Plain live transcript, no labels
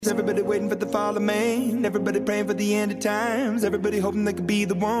Everybody waiting for the fall of man. Everybody praying for the end of times. Everybody hoping they could be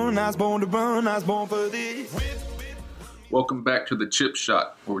the one. I was born to run. I was born for this. Welcome back to the Chip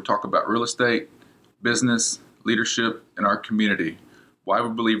Shot, where we talk about real estate, business, leadership, and our community. Why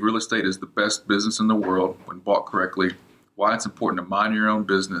we believe real estate is the best business in the world when bought correctly. Why it's important to mind your own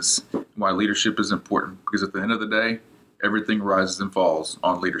business. And why leadership is important. Because at the end of the day, everything rises and falls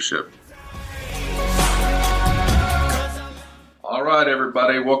on leadership. All right,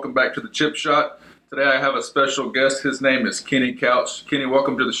 everybody, welcome back to the Chip Shot. Today I have a special guest. His name is Kenny Couch. Kenny,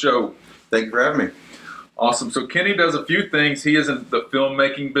 welcome to the show. Thank you for having me. Awesome. So Kenny does a few things. He is in the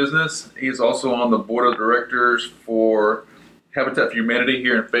filmmaking business. He is also on the board of directors for Habitat for Humanity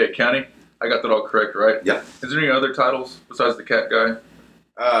here in Fayette County. I got that all correct, right? Yeah. Is there any other titles besides the cat guy?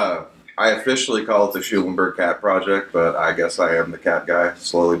 I officially call it the Schulenburg Cat Project, but I guess I am the cat guy,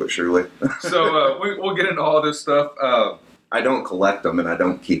 slowly but surely. So we'll get into all this stuff. I don't collect them and I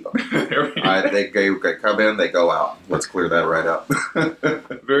don't keep them. They come in, they go out. Let's clear that right up.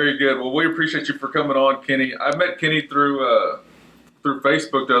 Very good. Well, we appreciate you for coming on, Kenny. I met Kenny through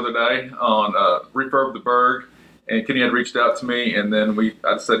Facebook the other day on Refurb the Berg, and Kenny had reached out to me, and then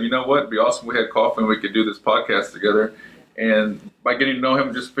I said, you know what, it'd be awesome. We had coffee and we could do this podcast together. And by getting to know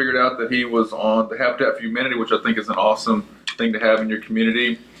him, just figured out that he was on the Habitat for Humanity, which I think is an awesome thing to have in your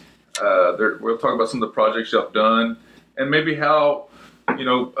community. We'll talk about some of the projects you've done. And maybe how,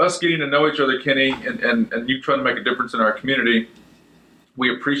 us getting to know each other, Kenny, and you trying to make a difference in our community,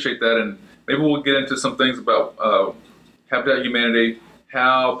 we appreciate that. And maybe we'll get into some things about Habitat Humanity,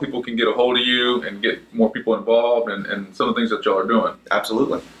 how people can get a hold of you and get more people involved, and some of the things that y'all are doing.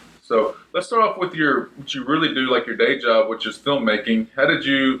 Absolutely. So let's start off with what you really do, like your day job, which is filmmaking. How did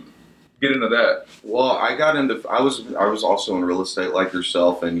you get into that? Well, I was also in real estate like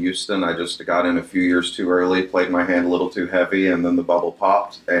yourself in Houston. I just got in a few years too early, played my hand a little too heavy, and then the bubble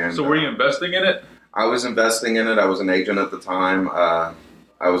popped. And so were you investing in it? I was investing in it. I was an agent at the time.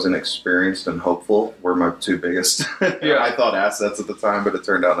 I was inexperienced and hopeful were my two biggest. Yeah. I thought assets at the time, but it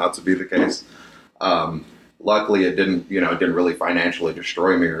turned out not to be the case. Luckily, it didn't really financially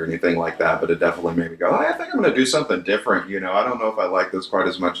destroy me or anything like that, but it definitely made me go, I think I'm going to do something different. I don't know if I like this quite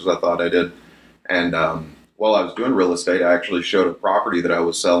as much as I thought I did. And while I was doing real estate, I actually showed a property that I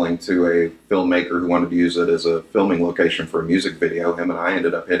was selling to a filmmaker who wanted to use it as a filming location for a music video. Him and I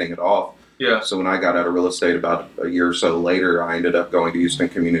ended up hitting it off. Yeah. So when I got out of real estate about a year or so later, I ended up going to Houston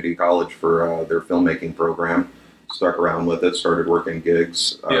Community College for their filmmaking program. Stuck around with it, started working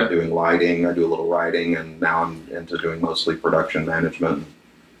gigs, doing lighting. I do a little writing, and now I'm into doing mostly production management,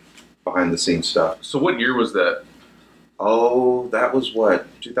 behind the scenes stuff. So what year was that? Oh, that was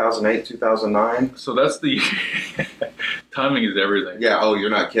 2008, 2009? So that's the timing is everything. Yeah, oh, you're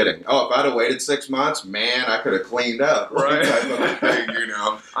not kidding. Oh, if I'd have waited 6 months, man, I could have cleaned up. Right. Type of thing,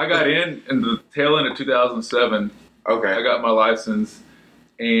 I got in the tail end of 2007. Okay. I got my license,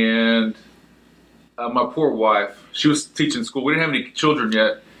 and my poor wife, she was teaching school. We didn't have any children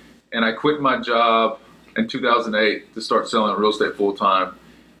yet, and I quit my job in 2008 to start selling real estate full time.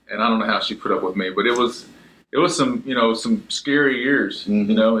 And I don't know how she put up with me, but it was some scary years.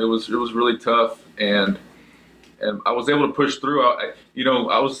 Mm-hmm. It was really tough, and I was able to push through. I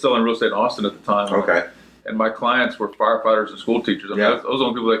was selling real estate in Austin at the time. Okay. And my clients were firefighters and school teachers. I mean, those are the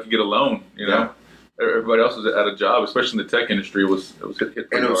only people that could get a loan. Yeah. Everybody else was at a job, especially in the tech industry. It was hit pretty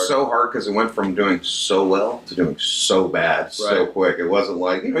and it was hard. so hard because it went from doing so well to doing so bad so Right. quick. It wasn't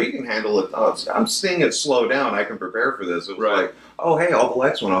like, you can handle it. Oh, I'm seeing it slow down. I can prepare for this. It was Right. like, oh, hey, all the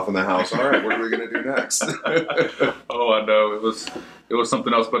lights went off in the house. All right, what are we going to do next? Oh, I know. It was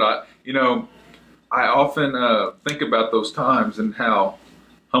something else. But I often think about those times and how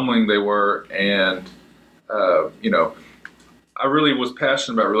humbling they were. And, I really was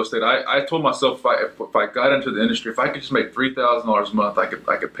passionate about real estate. I told myself if I got into the industry, if I could just make $3,000 a month, I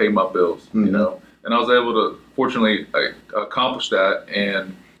could pay my bills, Mm-hmm. And I was able to fortunately accomplish that.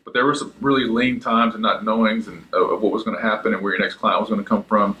 But there were some really lean times and not knowings of what was going to happen and where your next client was going to come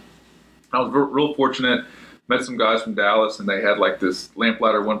from. I was real fortunate. Met some guys from Dallas, and they had like this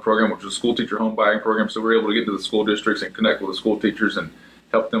Lamplighter One program, which was a school teacher home buying program. So we were able to get to the school districts and connect with the school teachers and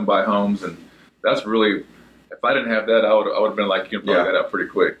help them buy homes. And that's really, if I didn't have that, I would have been like, probably got out pretty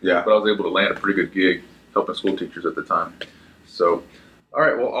quick. Yeah. But I was able to land a pretty good gig helping school teachers at the time. So, all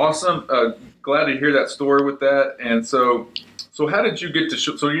right, well, awesome. Glad to hear that story with that. And so how did you get to,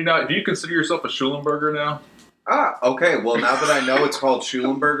 so do you consider yourself a Schulenburger now? Okay. Well, now that I know it's called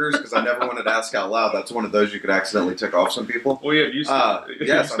Schulenburgers, because I never wanted to ask out loud, that's one of those you could accidentally tick off some people. Well, yeah, yes,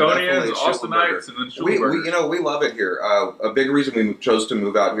 Houstonians, Austinites, and then Schulenburgers. We love it here. A big reason we chose to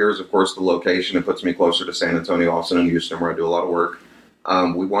move out here is, of course, the location. It puts me closer to San Antonio, Austin, and Houston, where I do a lot of work.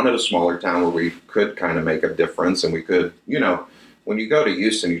 We wanted a smaller town where we could kind of make a difference, and we could, when you go to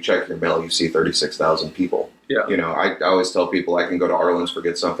Houston, you check your mail, you see 36,000 people. Yeah. I always tell people I can go to Arlen's,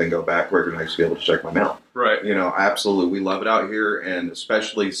 forget something, go back quicker, and I just be able to check my mail. Right. Absolutely, we love it out here, and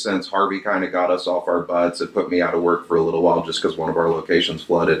especially since Harvey kind of got us off our butts, it put me out of work for a little while just because one of our locations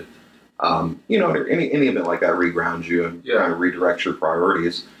flooded. Any event like that regrounds you and kind of redirects your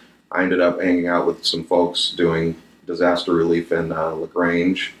priorities. I ended up hanging out with some folks doing disaster relief in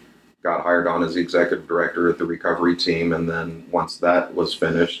LaGrange. Got hired on as the executive director at the recovery team, and then once that was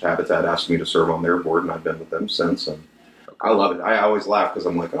finished, Habitat asked me to serve on their board, and I've been with them since. And I love it. I always laugh because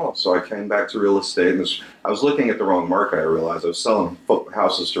I'm like, so I came back to real estate, and I was looking at the wrong market. I realized I was selling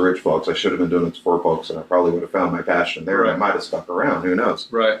houses to rich folks. I should have been doing it for folks, and I probably would have found my passion there, and I might have stuck around. Who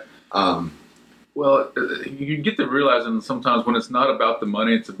knows? Right. Well, you get to realizing sometimes when it's not about the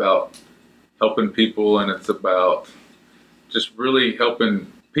money, it's about helping people, and it's about just really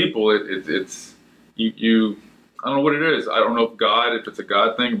helping people. It's you. I don't know what it is. I don't know if it's a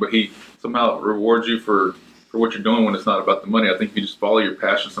God thing, but He somehow rewards you for what you're doing when it's not about the money. I think if you just follow your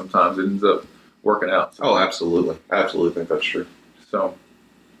passion, sometimes it ends up working out. Oh, absolutely. Absolutely think that's true. So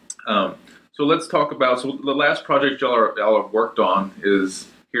let's talk about, the last project y'all have worked on is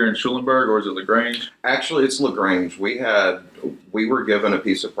here in Schulenburg, or is it LaGrange? Actually, it's LaGrange. We were given a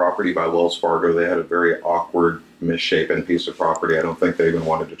piece of property by Wells Fargo. They had a very awkward, misshapen piece of property. I don't think they even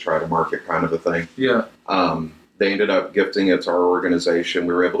wanted to try to market, kind of a thing. Yeah. They ended up gifting it to our organization.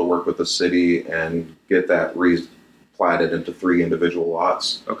 We were able to work with the city and get that platted into 3 individual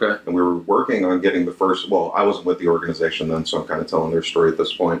lots. Okay. And we were working on getting the first, I wasn't with the organization then, so I'm kind of telling their story at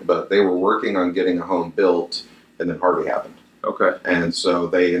this point, but they were working on getting a home built, and then Harvey happened. Okay. And so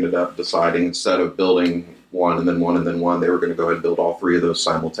they ended up deciding, instead of building one and then one and then one, they were going to go ahead and build all 3 of those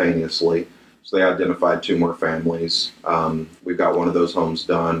simultaneously. So they identified 2 more families. We've got one of those homes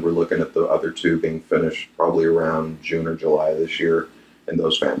done. We're looking at the other 2 being finished probably around June or July this year, and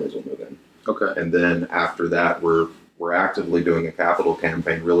those families will move in. Okay. And then after that, we're actively doing a capital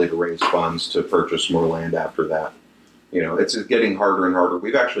campaign really to raise funds to purchase more land after that. It's getting harder and harder.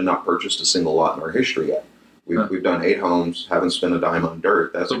 We've actually not purchased a single lot in our history yet. We've done 8 homes, haven't spent a dime on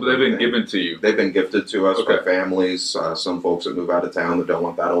dirt. So they've been given to you? They've been gifted to us by families, some folks that move out of town that don't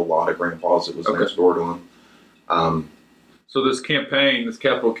want that old lot of grandpa's that was next door to them. So this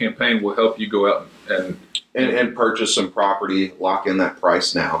capital campaign will help you go out and purchase some property, lock in that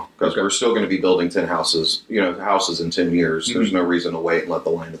price now, because we're still going to be building 10 houses, houses in 10 years. Mm-hmm. There's no reason to wait and let the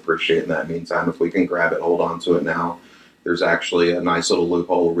land appreciate in that meantime. If we can grab it, hold on to it now. There's actually a nice little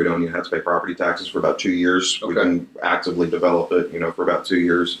loophole where we don't even have to pay property taxes for about 2 years. Okay. We can actively develop it, for about 2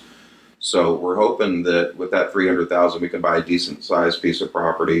 years. So we're hoping that with that $300,000, we can buy a decent sized piece of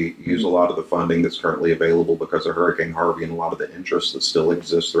property, use a lot of the funding that's currently available because of Hurricane Harvey and a lot of the interest that still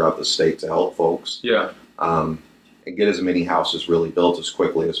exists throughout the state to help folks. Yeah. And get as many houses really built as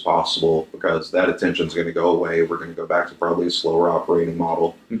quickly as possible, because that attention is going to go away. We're going to go back to probably a slower operating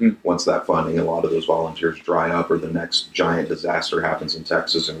model once that funding, a lot of those volunteers dry up, or the next giant disaster happens in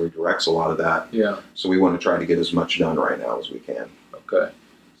Texas and redirects a lot of that. Yeah. So we want to try to get as much done right now as we can. Okay.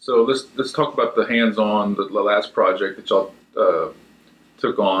 So let's talk about the hands-on, the last project that y'all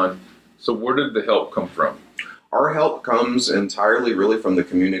took on. So where did the help come from? Our help comes entirely really from the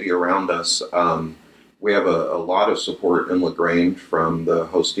community around us. We have a lot of support in LaGrange from the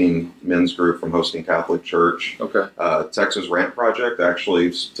Hosting Men's Group from Hosting Catholic Church. Okay. Texas Ramp Project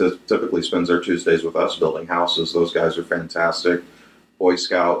actually typically spends their Tuesdays with us building houses. Those guys are fantastic. Boy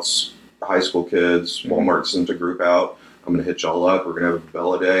Scouts, high school kids, Walmart sent a group out. I'm going to hit y'all up. We're going to have a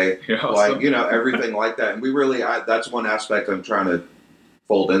Bella Day. Yeah, awesome. Everything like that. And we really, that's one aspect I'm trying to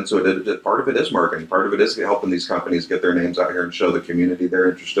fold into it. Part of it is marketing. Part of it is helping these companies get their names out here and show the community they're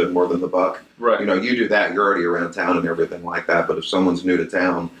interested in more than the buck. Right. You do that, you're already around town and everything like that. But if someone's new to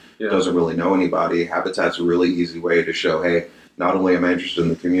town, doesn't really know anybody, Habitat's a really easy way to show, hey, not only am I interested in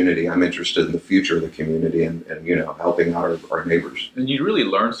the community, I'm interested in the future of the community and helping out our neighbors. And you really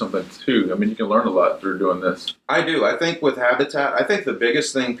learn something too. I mean, you can learn a lot through doing this. I do. I think with Habitat, the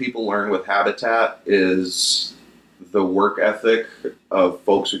biggest thing people learn with Habitat is the work ethic of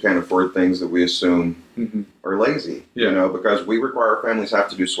folks who can't afford things that we assume are lazy. Yeah. Because we require families have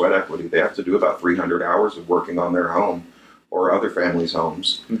to do sweat equity. They have to do about 300 hours of working on their home or other families'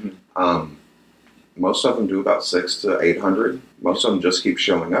 homes. Most of them do about 600 to 800. Most of them just keep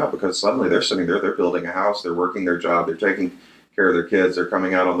showing up because suddenly they're sitting there, they're building a house, they're working their job, they're taking care of their kids, they're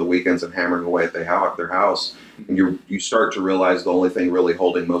coming out on the weekends and hammering away at their house. And you start to realize the only thing really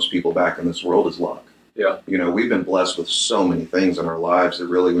holding most people back in this world is luck. Yeah. We've been blessed with so many things in our lives that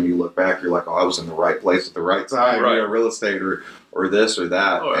really, when you look back, you're like, oh, I was in the right place at the right time, right. Real estate or or this or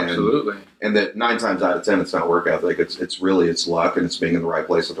that. Oh, absolutely. And that 9 times out of 10, it's not work ethic. It's really, it's luck, and it's being in the right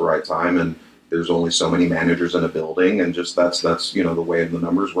place at the right time. And there's only so many managers in a building, and just that's the way the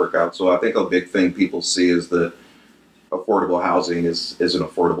numbers work out. So I think a big thing people see is that affordable housing is an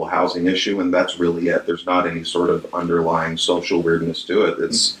affordable housing issue, and that's really it. There's not any sort of underlying social weirdness to it.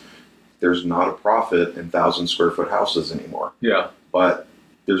 There's not a profit in 1,000 square foot houses anymore. Yeah. But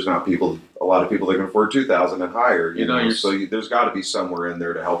there's not a lot of people that can afford 2,000 and higher. There's got to be somewhere in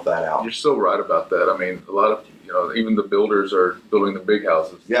there to help that out. You're so right about that. I mean, a lot of even the builders are building the big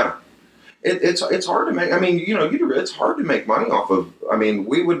houses. Yeah. It's hard to make. I mean, it's hard to make money off of. I mean,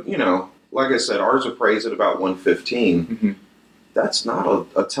 we would, like I said, ours appraised at about 115. Mm-hmm. That's not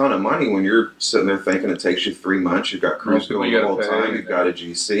a ton of money when you're sitting there thinking it takes you 3 months. You've got crews going the whole time. You've got a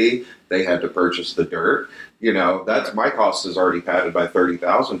GC. They had to purchase the dirt. That's my cost is already padded by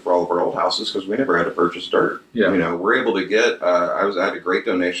 $30,000 for all of our old houses because we never had to purchase dirt. Yeah. We're able to get. I had a great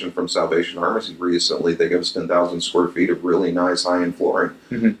donation from Salvation Army recently. They gave us 10,000 square feet of really nice high-end flooring,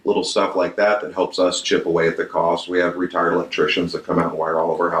 little stuff like that helps us chip away at the cost. We have retired electricians that come out and wire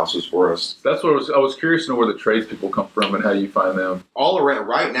all of our houses for us. That's what I was curious to know where the tradespeople come from and how you find them. All around.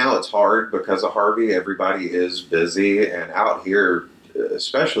 Right now, it's hard because of Harvey. Everybody is busy, and out here,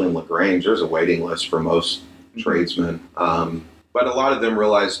 especially in LaGrange, there's a waiting list for most tradesmen. But a lot of them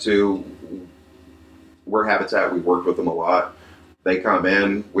realize too, we're Habitat, we've worked with them a lot. They come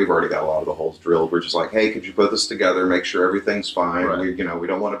in, we've already got a lot of the holes drilled. We're just like, hey, could you put this together, make sure everything's fine. Right. We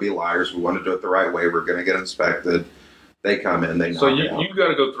don't want to be liars. We want to do it the right way. We're going to get inspected. They come in, they knock So it out. you got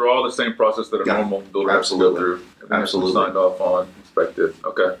to go through all the same process that a normal builder has to go through. Absolutely. Signed off on, inspected.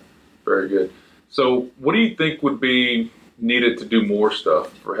 Okay, very good. So what do you think would be needed to do more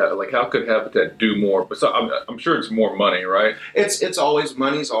stuff for how could Habitat do more? But I'm sure it's more money, right? It's always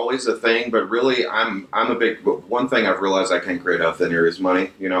money's always a thing, but really I'm a big one thing I've realized I can't create out thin air is money.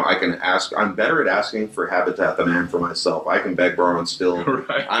 I can ask. I'm better at asking for Habitat than I am for myself. I can beg, borrow, and steal.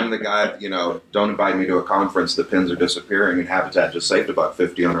 Right. I'm the guy. Don't invite me to a conference. The pins are disappearing, and Habitat just saved about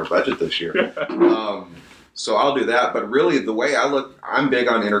 $50 on our budget this year. So I'll do that. But really, the way I look, I'm big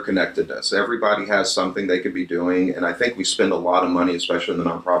on interconnectedness. Everybody has something they could be doing. And I think we spend a lot of money, especially in the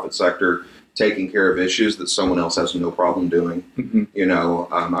nonprofit sector, taking care of issues that someone else has no problem doing.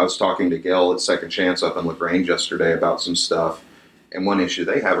 Mm-hmm. I was talking to Gail at Second Chance up in LaGrange yesterday about some stuff. And one issue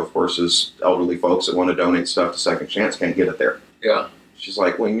they have, of course, is elderly folks that want to donate stuff to Second Chance can't get it there. Yeah. She's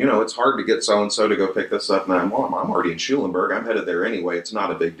like, well, it's hard to get so-and-so to go pick this up. And I'm already in Schulenburg. I'm headed there anyway. It's not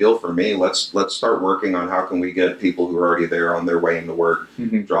a big deal for me. Let's start working on how can we get people who are already there on their way into work,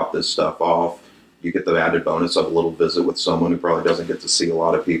 drop this stuff off. You get the added bonus of a little visit with someone who probably doesn't get to see a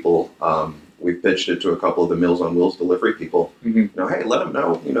lot of people. We've pitched it to a couple of the Meals on Wheels delivery people. Hey, let them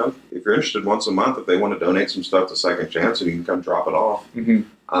know, if you're interested once a month, if they want to donate some stuff to Second Chance, and you can come drop it off.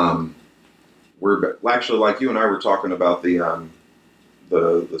 We're actually, like you and I were talking about the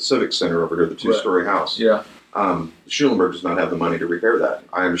Civic Center over here, the 2-story house. Yeah. Schulenburg does not have the money to repair that.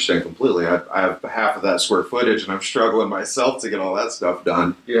 I understand completely. I have half of that square footage, and I'm struggling myself to get all that stuff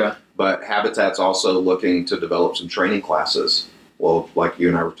done. Yeah. But Habitat's also looking to develop some training classes. Well, like you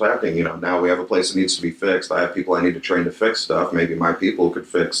and I were talking, now we have a place that needs to be fixed. I have people I need to train to fix stuff. Maybe my people could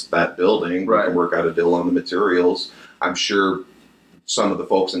fix that building. Right. We can work out a deal on the materials. I'm sure some of the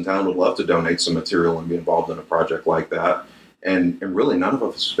folks in town would love to donate some material and be involved in a project like that. And really, none of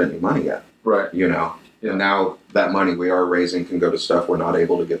us have spent any money yet. Right. Yeah. And now that money we are raising can go to stuff we're not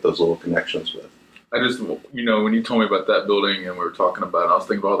able to get those little connections with. I just, when you told me about that building and we were talking about it, I was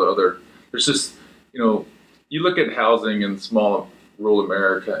thinking about all the other, there's just, you look at housing in small rural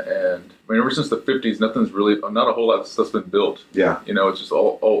America, and ever since the 50s, not a whole lot of stuff's been built. Yeah. It's just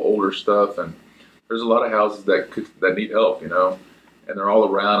all older stuff, and there's a lot of houses that need help, and they're all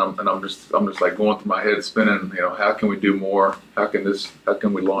around them, and I'm just like going through my head spinning, how can we do more? How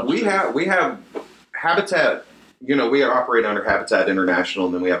can we launch We have Habitat, we operate under Habitat International,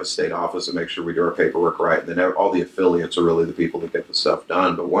 and then we have a state office that makes sure we do our paperwork right, and then all the affiliates are really the people that get the stuff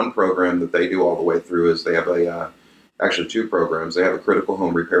done. But one program that they do all the way through is they have actually 2 programs. They have a critical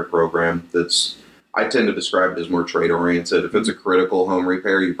home repair program I tend to describe it as more trade-oriented. If it's a critical home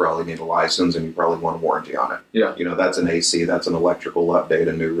repair, you probably need a license and you probably want a warranty on it. Yeah. That's an AC, that's an electrical update,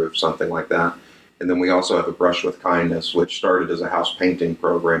 a new roof, something like that. And then we also have a Brush with Kindness, which started as a house painting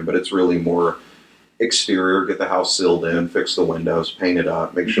program, but it's really more exterior, get the house sealed in, fix the windows, paint it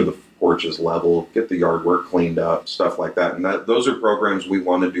up, make sure the porch is level, get the yard work cleaned up, stuff like that. And those are programs we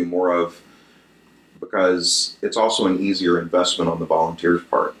want to do more of because it's also an easier investment on the volunteers'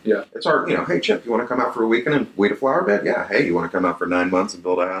 part. Yeah. It's hard, hey, Chip, you want to come out for a weekend and weed a flower bed? Yeah. Hey, you want to come out for 9 months and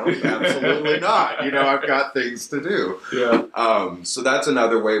build a house? Absolutely not. I've got things to do. Yeah. So that's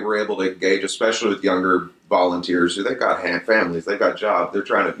another way we're able to engage, especially with younger volunteers who they've got families, they've got jobs, they're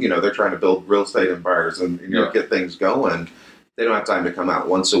trying to build real estate empires and get things going. They don't have time to come out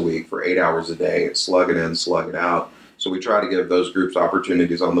once a week for 8 hours a day, slug it in, slug it out. So we try to give those groups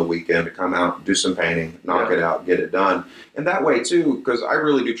opportunities on the weekend to come out, do some painting, knock it out, get it done. And that way too, because I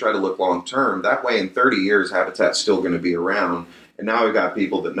really do try to look long term, that way in 30 years, Habitat's still going to be around. And now we've got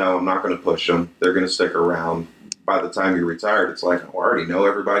people that know I'm not going to push them. They're going to stick around. By the time you're retired, it's like, I already know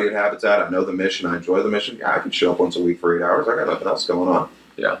everybody at Habitat. I know the mission. I enjoy the mission. Yeah, I can show up once a week for 8 hours. I got nothing else going on.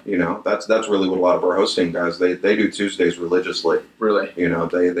 Yeah. That's really what a lot of our hosting guys, they do Tuesdays religiously. Really?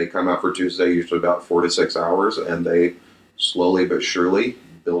 They come out for Tuesday, usually about 4 to 6 hours, and they slowly but surely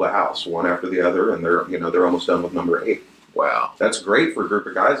build a house one after the other, and they're almost done with number 8. Wow. That's great for a group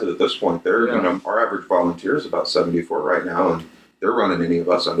of guys that at this point, they're, our average volunteer is about 74 right now, and they're running any of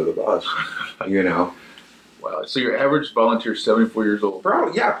us under the bus, Wow. So your average volunteer is 74 years old?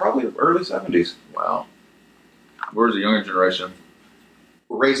 Probably early 70s. Wow. Where's the younger generation?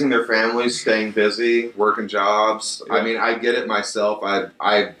 Raising their families, staying busy, working jobs. Yeah. I mean, I get it myself.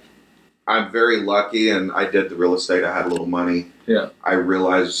 I'm very lucky, and I did the real estate. I had a little money. Yeah. I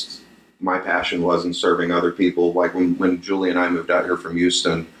realized my passion was in serving other people. Like when Julie and I moved out here from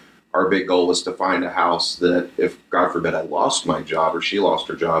Houston, our big goal was to find a house that if, God forbid, I lost my job or she lost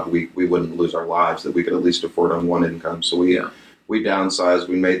her job, we wouldn't lose our lives, that we could at least afford on one income. So we downsized.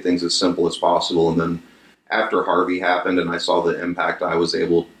 We made things as simple as possible. And then after Harvey happened and I saw the impact, I was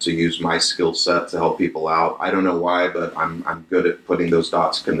able to use my skill set to help people out. I don't know why, but I'm good at putting those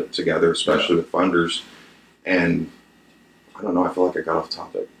dots together, especially with funders. And I don't know, I feel like I got off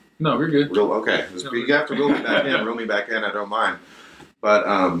topic. No, you're good. Okay. You have to reel me back in, I don't mind. But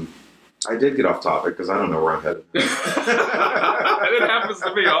I did get off topic because I don't know where I'm headed. It happens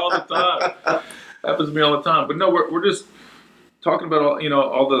to me all the time. But no, we're just talking about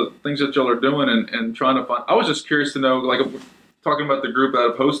all the things that y'all are doing and trying to find. I was just curious to know, like, talking about the group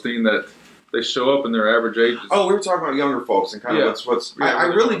out of hosting that they show up in their average ages. Oh, we were talking about younger folks and kind of what's. I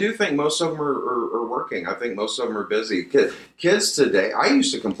really do think most of them are working. I think most of them are busy. Kids today. I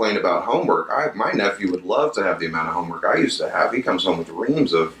used to complain about homework. My nephew would love to have the amount of homework I used to have. He comes home with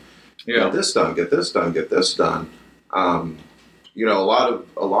reams of get this done, get this done, get this done. A lot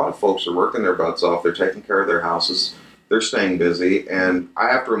of folks are working their butts off. They're taking care of their houses. They're staying busy, and I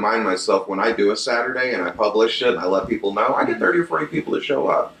have to remind myself when I do a Saturday and I publish it and I let people know, I get 30 or 40 people to show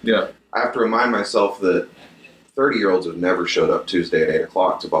up. Yeah. I have to remind myself that 30-year-olds have never showed up Tuesday at 8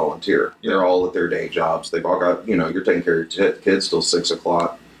 o'clock to volunteer. Yeah. They're all at their day jobs. They've all got, you're taking care of your kids till 6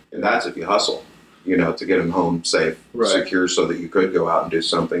 o'clock, and that's if you hustle, to get them home safe, secure, so that you could go out and do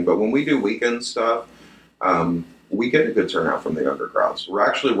something. But when we do weekend stuff, we get a good turnout from the younger crowds. We're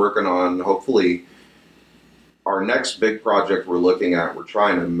actually working on, hopefully, our next big project we're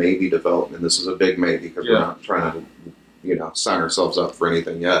trying to maybe develop, and this is a big maybe because we're not trying to, sign ourselves up for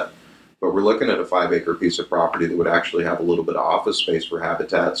anything yet. But we're looking at a 5-acre piece of property that would actually have a little bit of office space for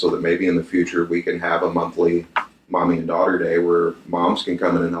Habitat, so that maybe in the future we can have a monthly mommy and daughter day where moms can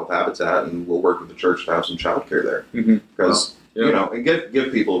come in and help Habitat, and we'll work with the church to have some childcare there. Because and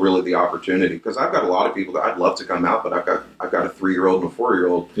give people really the opportunity. Because I've got a lot of people that I'd love to come out, but I've got a 3-year-old and a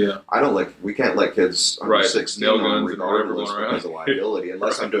 4-year-old. Yeah, we can't let kids under 16 on regardless because of liability,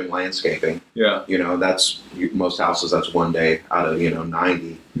 unless I'm doing landscaping. Yeah, that's most houses. That's one day out of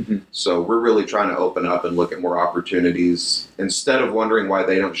 90. So we're really trying to open up and look at more opportunities instead of wondering why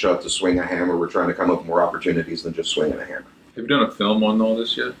they don't show up to swing a hammer. We're trying to come up with more opportunities than just swinging a hammer. Have you done a film on all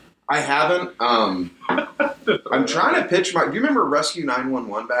this yet? I haven't. I'm trying to pitch do you remember Rescue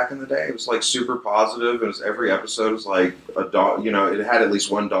 911 back in the day? It was like super positive. It was every episode was like a dog, it had at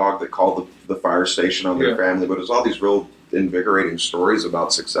least one dog that called the fire station on their family, but it was all these real invigorating stories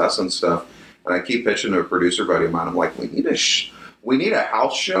about success and stuff. And I keep pitching to a producer buddy of mine. I'm like, we need a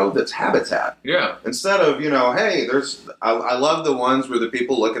house show that's Habitat. Yeah. Instead of, hey, I love the ones where the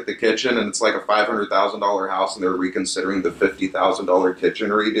people look at the kitchen and it's like a $500,000 house and they're reconsidering the $50,000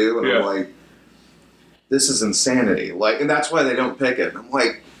 kitchen redo. And I'm like, this is insanity. And that's why they don't pick it. And I'm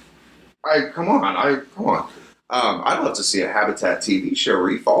like, come on. I'd love to see a Habitat TV show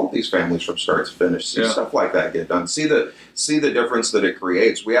where you follow these families from start to finish. See stuff like that get done. See the difference that it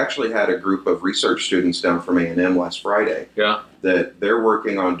creates. We actually had a group of research students down from A&M last Friday. Yeah. That they're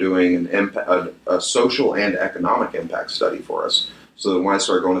working on doing a social and economic impact study for us. So that when I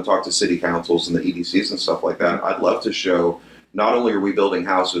start going to talk to city councils and the EDCs and stuff like that, I'd love to show not only are we building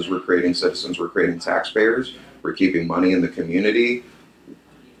houses, we're creating citizens, we're creating taxpayers, we're keeping money in the community,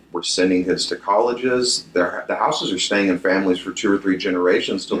 we're sending kids to colleges. The houses are staying in families for 2 or 3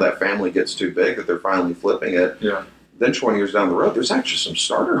 generations till that family gets too big that they're finally flipping it. Yeah. Then 20 years down the road, there's actually some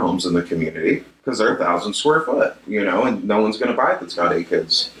starter homes in the community because they're 1,000 square foot, and no one's going to buy it that's got 8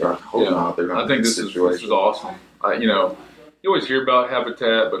 kids. I hope not. They're not. I think this is awesome. You always hear about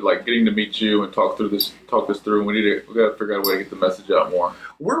Habitat, but like getting to meet you and talk this through. We got to figure out a way to get the message out more.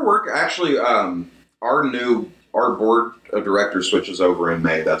 Our board of directors switches over in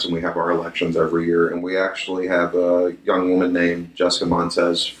May. That's when we have our elections every year, and we actually have a young woman named Jessica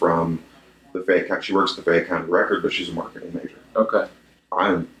Montez from the Fayette County. She works at the Fayette County Record, but she's a marketing major. Okay.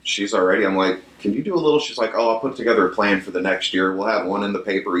 I'm like, can you do a little? She's like, I'll put together a plan for the next year. We'll have one in the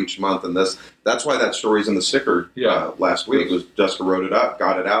paper each month, and that's why that story's in the sticker. Last week was Jessica wrote it up,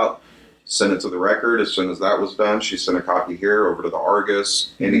 got it out, sent it to the Record. As soon as that was done, she sent a copy here over to the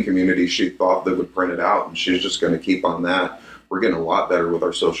Argus. Any community she thought that would print it out, and she's just going to keep on that. We're getting a lot better with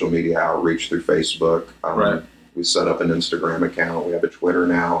our social media outreach through Facebook. Right. We set up an Instagram account. We have a Twitter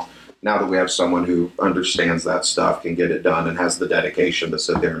now. Now that we have someone who understands that stuff, can get it done, and has the dedication to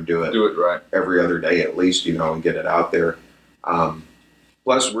sit there and do it right every other day at least, and get it out there.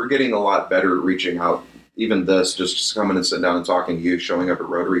 Plus, we're getting a lot better at reaching out. Even this, just coming and sitting down and talking to you, showing up at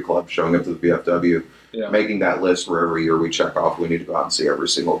Rotary Club, showing up to the VFW, making that list where every year we check off, we need to go out and see every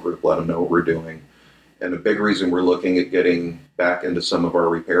single group, let them know what we're doing. And the big reason we're looking at getting back into some of our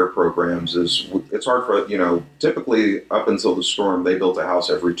repair programs is it's hard for, typically up until the storm, they built a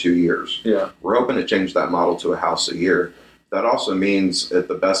house every 2 years. Yeah. We're hoping to change that model to a house a year. That also means at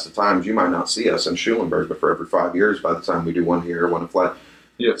the best of times, you might not see us in Schulenburg, but for every 5 years, by the time we do one here, one in flat.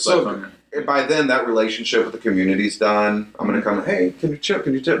 Yeah. So by then, that relationship with the community's done. I'm going to come, hey, can you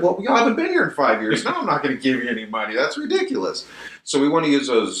tip? Well, y'all haven't been here in 5 years. No, I'm not going to give you any money. That's ridiculous. So we want to use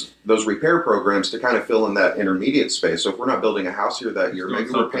those repair programs to kind of fill in that intermediate space. So if we're not building a house here that year, maybe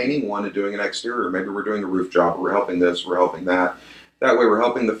we're painting one and doing an exterior. Maybe we're doing a roof job. We're helping this. We're helping that. That way we're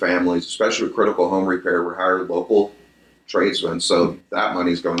helping the families, especially with critical home repair. We're hiring local tradesmen. So that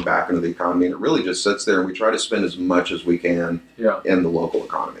money's going back into the economy. And it really just sits there, and we try to spend as much as we can in the local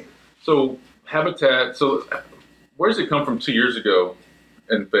economy. So Habitat, where does it come from 2 years ago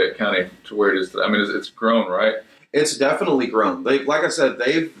in Fayette County to where it is? I mean, it's grown, right? It's definitely grown. Like I said,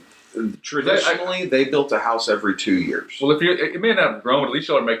 they built a house every 2 years. Well, it may not have grown, but at least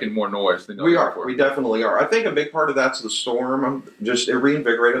y'all are making more noise than we are. Before. We definitely are. I think a big part of that's the storm. It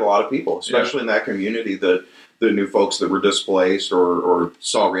reinvigorated a lot of people, especially in that community. The new folks that were displaced or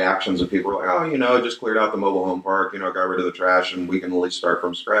saw reactions of people were like, oh, just cleared out the mobile home park, got rid of the trash, and we can at least start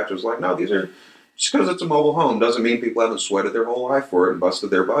from scratch. It was like, no, these are just because it's a mobile home doesn't mean people haven't sweated their whole life for it and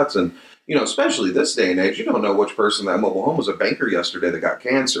busted their butts. And especially this day and age, you don't know which person that mobile home was. A banker yesterday that got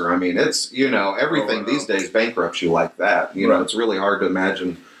cancer. I mean, it's, everything these days bankrupts you like that. It's really hard to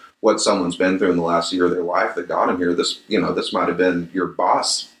imagine what someone's been through in the last year of their life that got them here. This might have been your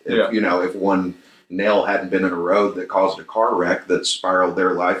boss. If one nail hadn't been in a road that caused a car wreck that spiraled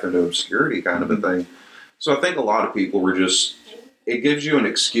their life into obscurity kind of a thing. So I think a lot of people were it gives you an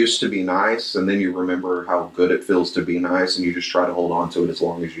excuse to be nice, and then you remember how good it feels to be nice, and you just try to hold on to it as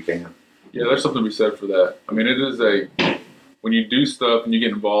long as you can. Yeah, there's something to be said for that. I mean, it is when you do stuff and you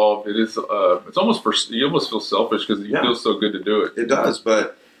get involved, it is, it's almost you almost feel selfish because you feel so good to do it. It does,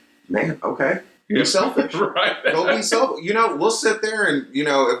 but man, okay. Be selfish. Right. Go be selfish. We'll sit there and,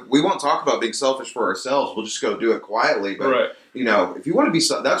 if we won't talk about being selfish for ourselves. We'll just go do it quietly. But, if you want to be,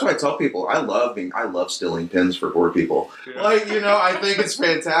 that's why I tell people, I love stealing pins for poor people. Yeah. I think it's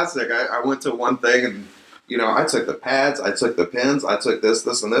fantastic. I went to one thing and, I took the pads, I took the pins, I took this,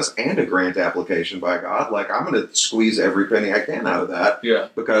 and this, and a grant application, by God. I'm going to squeeze every penny I can out of that. Yeah.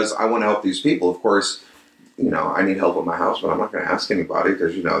 Because I want to help these people. Of course, I need help with my house, but I'm not going to ask anybody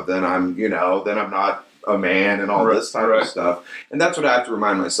because, then I'm not a man and all this type of stuff. And that's what I have to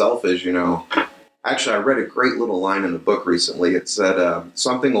remind myself is, actually, I read a great little line in a book recently. It said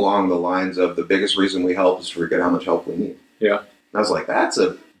something along the lines of the biggest reason we help is to forget how much help we need. Yeah. And I was like, that's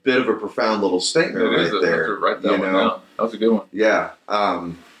a bit of a profound little statement there. Write that one down. That was a good one. Yeah.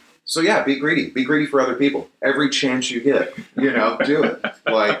 So yeah, be greedy. Be greedy for other people. Every chance you get, do it.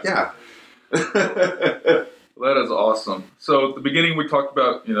 Yeah. That is awesome. So at the beginning we talked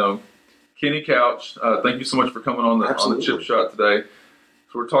about, Kenny Couch. Thank you so much for coming on the Chip Shot today.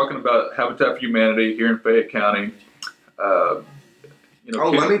 So we're talking about Habitat for Humanity here in Fayette County.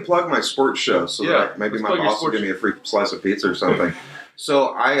 Let me plug my sports show so that maybe my boss will give me a free slice of pizza or something.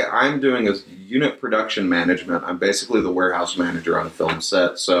 So I'm doing a unit production management. I'm basically the warehouse manager on a film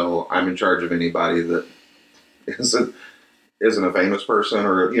set. So I'm in charge of anybody that isn't a famous person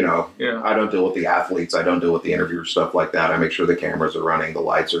or, I don't deal with the athletes. I don't deal with the interviewers, stuff like that. I make sure the cameras are running, the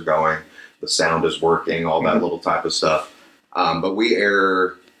lights are going, the sound is working, all that little type of stuff. But we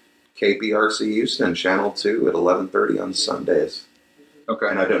air KPRC Houston, Channel 2 at 11:30 on Sundays. Okay.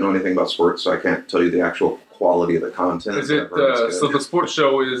 And I don't know anything about sports, so I can't tell you the actual quality of the content. Is it, so the sports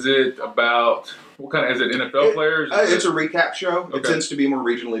show, is it about... What kind of, is it NFL players? It's a recap show. Okay. It tends to be more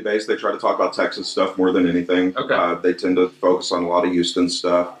regionally based. They try to talk about Texas stuff more than anything. Okay. They tend to focus on a lot of Houston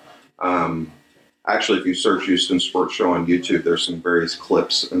stuff. Actually, if you search Houston Sports Show on YouTube, there's some various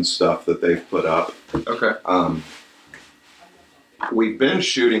clips and stuff that they've put up. Okay. We've been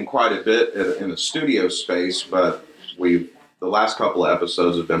shooting quite a bit in a studio space, but the last couple of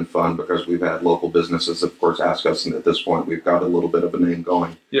episodes have been fun because we've had local businesses, of course, ask us, and at this point, we've got a little bit of a name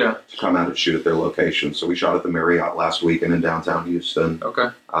going to come out and shoot at their location. So we shot at the Marriott last weekend in downtown Houston. Okay.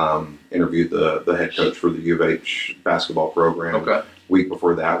 Interviewed the head coach for the U of H basketball program. Okay. Week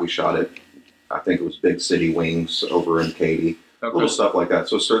before that, we shot at, I think it was Big City Wings over in Katy. Okay. Little stuff like that.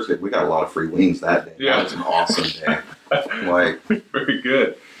 So we got a lot of free wings that day. Yeah. That was an awesome day. Very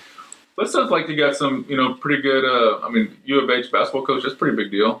good. That sounds like you got some, pretty good, U of H basketball coach. That's a pretty big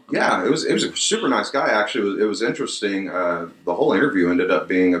deal. Yeah, it was a super nice guy, actually. It was interesting. The whole interview ended up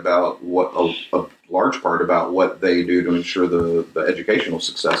being about a large part about what they do to ensure the educational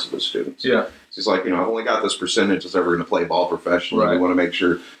success of the students. Yeah. He's like, I've only got this percentage that's ever going to play ball professionally. Right. We want to make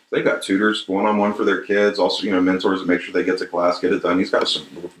sure they've got tutors one-on-one for their kids, also, mentors that make sure they get to class, get it done. He's got a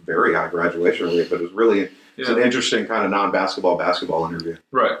very high graduation rate, but it was really... It's an interesting kind of non-basketball interview.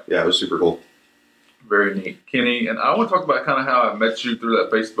 Right. Yeah, it was super cool. Very neat. Kenny, and I want to talk about kind of how I met you through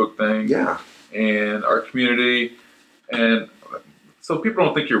that Facebook thing. Yeah. And our community. And so people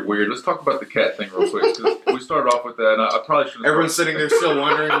don't think you're weird. Let's talk about the cat thing real quick. Because we started off with that, and I probably should have... Everyone's sitting there still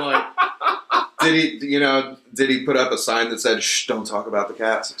wondering, did he put up a sign that said, "Shh, don't talk about the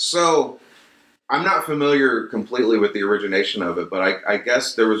cats"? So... I'm not familiar completely with the origination of it, but I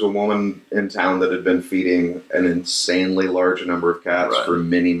guess there was a woman in town that had been feeding an insanely large number of cats for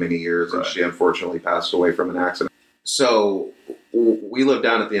many, many years, and she unfortunately passed away from an accident. So we live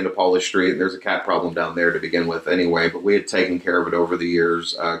down at the end of Pauley Street, and there's a cat problem down there to begin with anyway, but we had taken care of it over the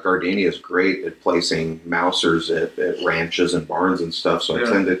years. Gardenia is great at placing mousers at ranches and barns and stuff, so I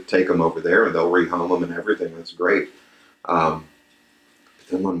tend to take them over there, and they'll rehome them and everything. That's great. But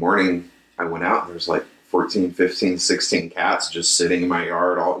then one morning... I went out and there was 14, 15, 16 cats just sitting in my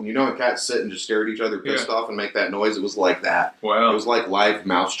yard. When cats sit and just stare at each other pissed off and make that noise, it was like that. Wow. It was like live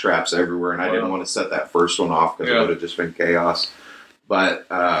mouse traps everywhere, and I didn't want to set that first one off because it would have just been chaos. But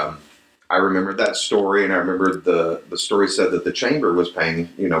I remembered that story, and I remembered the story said that the chamber was paying,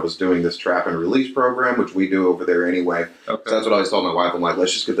 was doing this trap and release program, which we do over there anyway. Okay. So that's what I always told my wife. I'm like,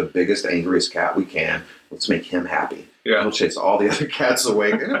 let's just get the biggest, angriest cat we can. Let's make him happy. Yeah. We'll chase all the other cats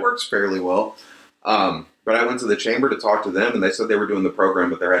away, and it works fairly well. But I went to the chamber to talk to them, and they said they were doing the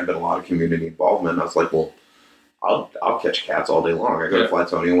program, but there hadn't been a lot of community involvement. And I was like, well, I'll catch cats all day long. I go to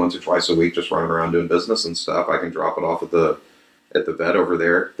Flatonia once or twice a week, just running around doing business and stuff. I can drop it off at the vet over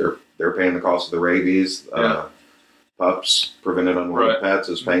there. They're paying the cost of the rabies. Pups, prevented unwanted pets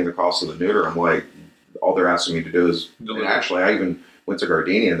is paying the cost of the neuter. I'm like, all they're asking me to do is, and actually, I even went to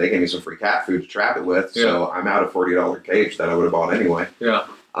Gardenia, and they gave me some free cat food to trap it with. Yeah. So I'm out a $40 cage that I would have bought anyway. Yeah.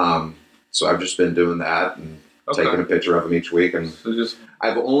 So I've just been doing that and taking a picture of them each week. And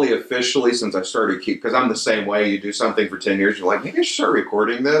I've only officially, since I started because I'm the same way. You do something for 10 years, you're like, maybe I should start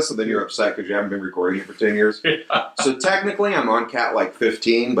recording this. And then you're upset because you haven't been recording it for 10 years. Yeah. So technically I'm on cat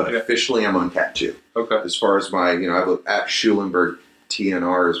 15, but officially I'm on cat 2. Okay. As far as my, I have at Schulenburg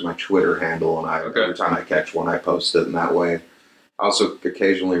TNR is my Twitter handle. And every time I catch one, I post it in that way. I also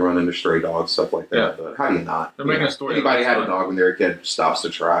occasionally run into stray dogs, stuff like that. Yeah. But how do you not? They're making a story. Anybody had a dog when they're a kid stops to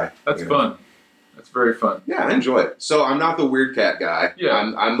try. That's fun. That's very fun. Yeah, I enjoy it. So I'm not the weird cat guy.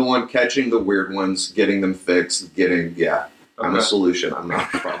 Yeah. I'm the one catching the weird ones, getting them fixed, I'm a solution. I'm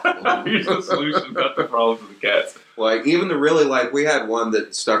not the problem. You're the solution, not the problem with the cats. Even we had one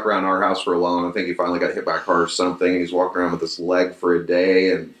that stuck around our house for a while, and I think he finally got hit by a car or something, and he's walking around with his leg for a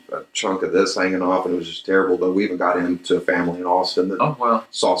day and a chunk of this hanging off, and it was just terrible. But we even got into a family in Austin that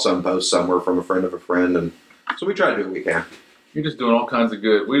saw some post somewhere from a friend of a friend, and so we try to do what we can. You're just doing all kinds of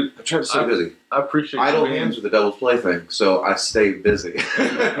good. I try to stay busy. I appreciate idle hands are the devil's plaything, so I stay busy.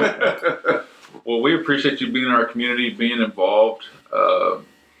 Well, we appreciate you being in our community, being involved,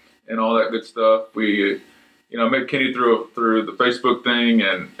 and all that good stuff. We, I met Kenny through the Facebook thing,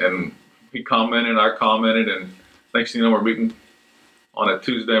 and he commented, I commented, and next thing you know, we're meeting on a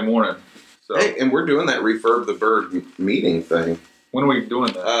Tuesday morning. So. Hey, and we're doing that Refurb the Bird meeting thing. When are we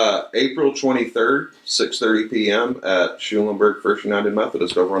doing that? April 23rd, 6:30 p.m. at Schulenburg First United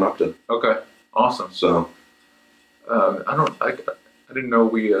Methodist over on Upton. Okay, awesome. So, I didn't know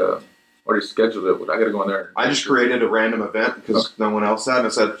we already scheduled it. I got to go in there. I just created a random event because no one else had. And I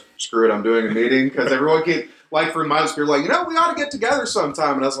said, screw it, I'm doing a meeting because everyone for months, we were like, we ought to get together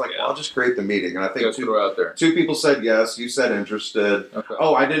sometime. And I was like, well, I'll just create the meeting. And I think two people said yes. You said interested. Okay.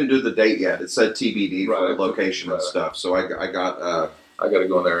 Oh, I didn't do the date yet. It said TBD for location and stuff. So I got I got to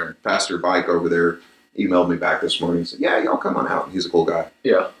go in there. Pastor Bike over there emailed me back this morning and said, yeah, y'all come on out. He's a cool guy.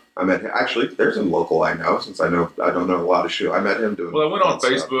 Yeah. I met him. Actually, there's a local I know, since I don't know a lot of shoe. I met him doing. Well, I went on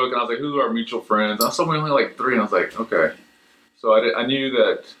Facebook and I was like, "Who are our mutual friends?" And I saw only like 3, and I was like, "Okay." So I knew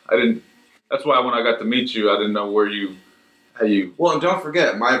that I didn't. That's why when I got to meet you, I didn't know how you. Well, and don't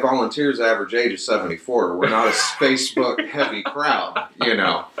forget, my volunteers' average age is 74. We're not a Facebook heavy crowd,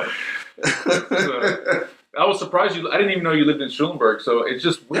 So, I was surprised I didn't even know you lived in Schulenburg. So it's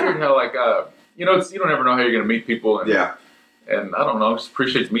just weird how you don't ever know how you're going to meet people. And, yeah. And I don't know. I just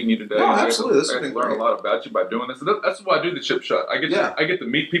appreciate meeting you today. No, absolutely. I learn a lot about you by doing this. That's why I do the chip shot. I get to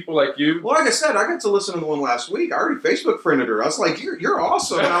meet people like you. Well, like I said, I got to listen to the one last week. I already Facebook friended her. I was like, "You're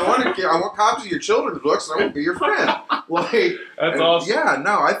awesome, and I want copies of your children's books, and I want to be your friend." That's awesome. Yeah,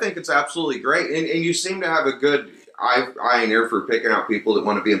 no, I think it's absolutely great, and you seem to have a good eye and ear for picking out people that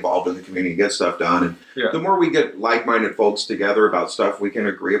want to be involved in the community, get stuff done, and the more we get like-minded folks together about stuff we can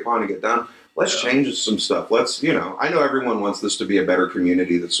agree upon and get done. Let's change some stuff. I know everyone wants this to be a better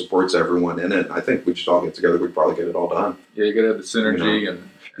community that supports everyone in it. I think we just all get together. We'd probably get it all done. Yeah, you got to have the synergy. And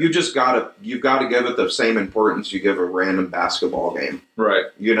you've got to give it the same importance you give a random basketball game. Right.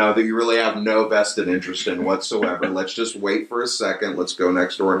 That you really have no vested interest in whatsoever. Let's just wait for a second. Let's go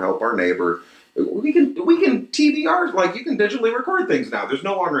next door and help our neighbor. We can TVR, like you can digitally record things now. There's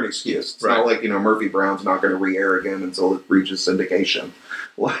no longer an excuse. It's not like, Murphy Brown's not going to re-air again until it reaches syndication.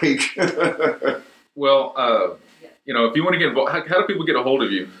 Well, if you want to get involved, how do people get a hold of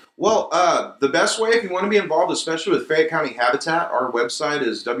you? Well, the best way, if you want to be involved, especially with Fayette County Habitat, our website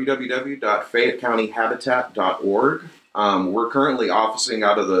is www.fayettecountyhabitat.org. We're currently officing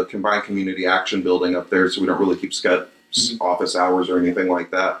out of the Combined Community Action Building up there, so we don't really keep set office hours or anything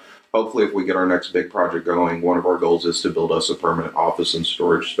like that. Hopefully, if we get our next big project going, one of our goals is to build us a permanent office and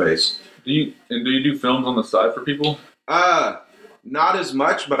storage space. Do you do films on the side for people? Not as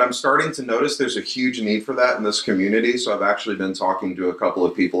much, but I'm starting to notice there's a huge need for that in this community. So I've actually been talking to a couple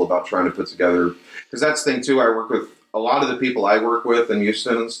of people about trying to put together, because that's the thing too. I work with a lot of the people I work with in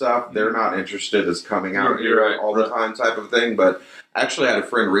Houston and stuff. They're not interested as coming out here all the time type of thing. But I actually had a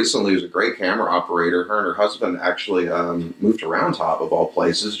friend recently who's a great camera operator. Her and her husband actually moved around top of all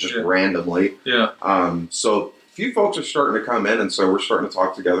places, just randomly. Yeah. So a few folks are starting to come in, and so we're starting to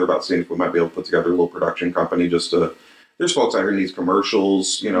talk together about seeing if we might be able to put together a little production company just to. There's folks out here in these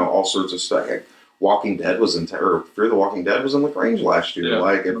commercials, all sorts of stuff. Heck, Walking Dead was or Fear the Walking Dead was in LaGrange last year.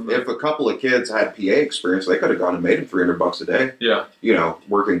 Yeah, if a couple of kids had PA experience, they could have gone and made them $300 a day. Yeah.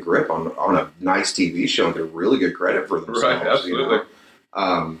 Working grip on a nice TV show and get really good credit for themselves. Right, absolutely.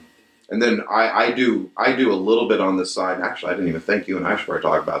 And then I do a little bit on this side. And actually, I didn't even think you and I should probably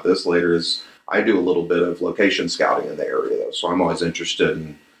talk about this later. Is I do a little bit of location scouting in the area though, so I'm always interested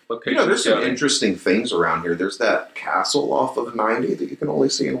in. There's some interesting things around here. There's that castle off of 90 that you can only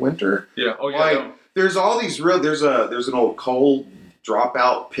see in winter. Yeah. Oh, yeah. There's all these there's an old coal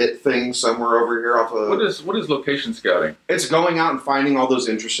dropout pit thing somewhere over here off of. What is location scouting? It's going out and finding all those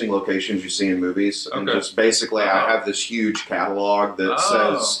interesting locations you see in movies. And just basically, I have this huge catalog that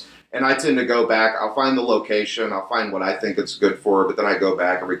says. And I tend to go back, I'll find the location, I'll find what I think it's good for, but then I go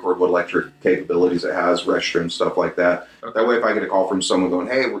back and record what electric capabilities it has, restrooms, stuff like that. Okay. That way if I get a call from someone going,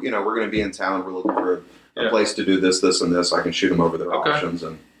 hey, we're going to be in town, we're looking for a place to do this, this, and this, I can shoot them over their options.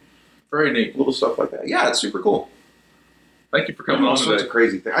 And very neat. Little stuff like that. Yeah, it's super cool. Thank you for coming on today. It's a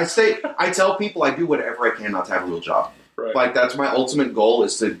crazy thing. I tell people I do whatever I can not to have a real job. Right. That's my ultimate goal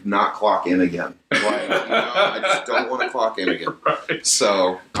is to not clock in again. I just don't want to clock in again. Right.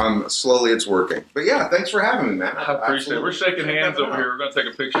 So slowly it's working. But yeah, thanks for having me, man. I appreciate it. We're shaking hands over here. We're going to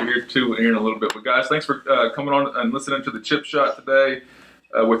take a picture here too here in a little bit. But guys, thanks for coming on and listening to the Chip Shot today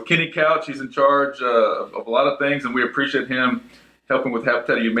with Kenny Couch. He's in charge of a lot of things, and we appreciate him helping with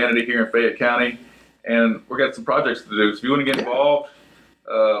Habitat of Humanity here in Fayette County. And we've got some projects to do. So if you want to get involved,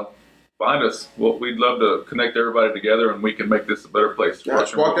 find us. Well, we'd love to connect everybody together, and we can make this a better place. Yeah,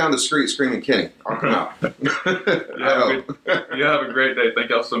 just walk down the street screaming Kenny. I'll come out. You have a great day.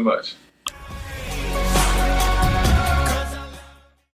 Thank y'all so much.